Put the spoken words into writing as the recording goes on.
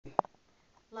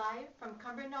Live from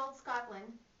Cumbernauld,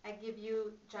 Scotland, I give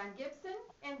you John Gibson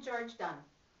and George Dunn.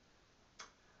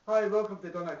 Hi, welcome to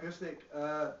Dunn Acoustic.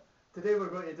 Today we're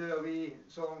going to do a wee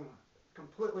song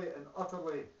completely and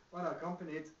utterly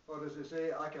unaccompanied, or as they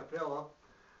say, a cappella.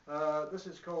 This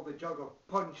is called The Jug of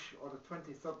Punch, or the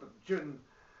 23rd of June.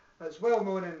 It's well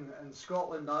known in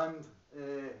Scotland and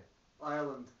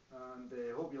Ireland, and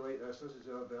hope you like this. This is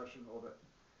our version of it.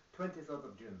 23rd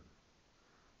of June.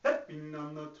 It been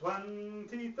on the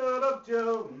 23rd of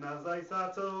June as I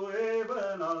sat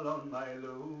a-waving along my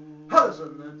loom. Has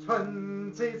on the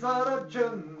 23rd of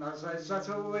June as I sat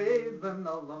a-waving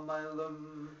along my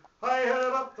loom. I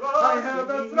heard a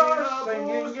thrush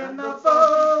singing in the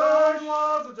bush.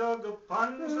 Was a jug of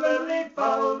punch, Lily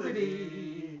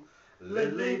foldedy,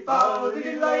 lily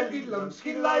foldedy, lily lum,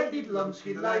 skidly lum,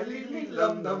 skidly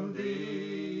lum dum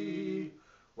dee.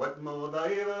 What more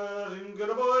diversion could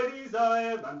a boy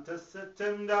desire than to sit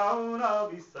him down all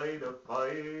beside a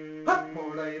fire? What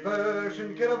more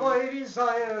diversion could a boy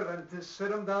desire than to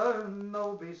sit him down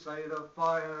all beside a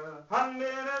fire? Hand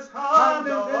in his hand, a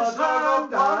jug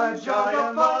of punch,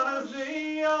 on his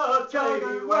knee, a jug tidy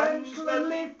of wench, wench,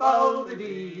 lily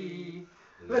foldedy,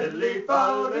 lily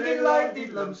foldedy, lily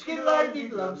lum,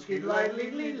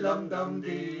 skidly lum dum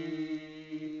dee.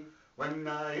 When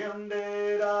I am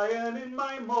dead, I am in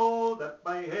my mould, that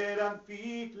my head and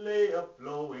feet lay a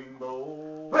flowing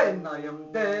bowl. When I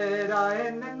am dead, I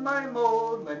am in my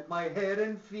mould, let my head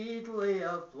and feet lay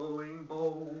a flowing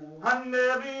bowl. And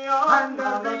every young man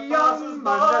that passes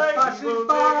by,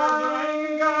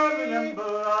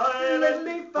 remember I,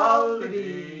 lily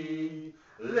foldedy,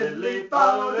 lily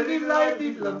foldedy,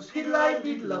 lily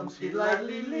lum,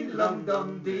 skidly lum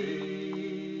dum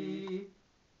dee.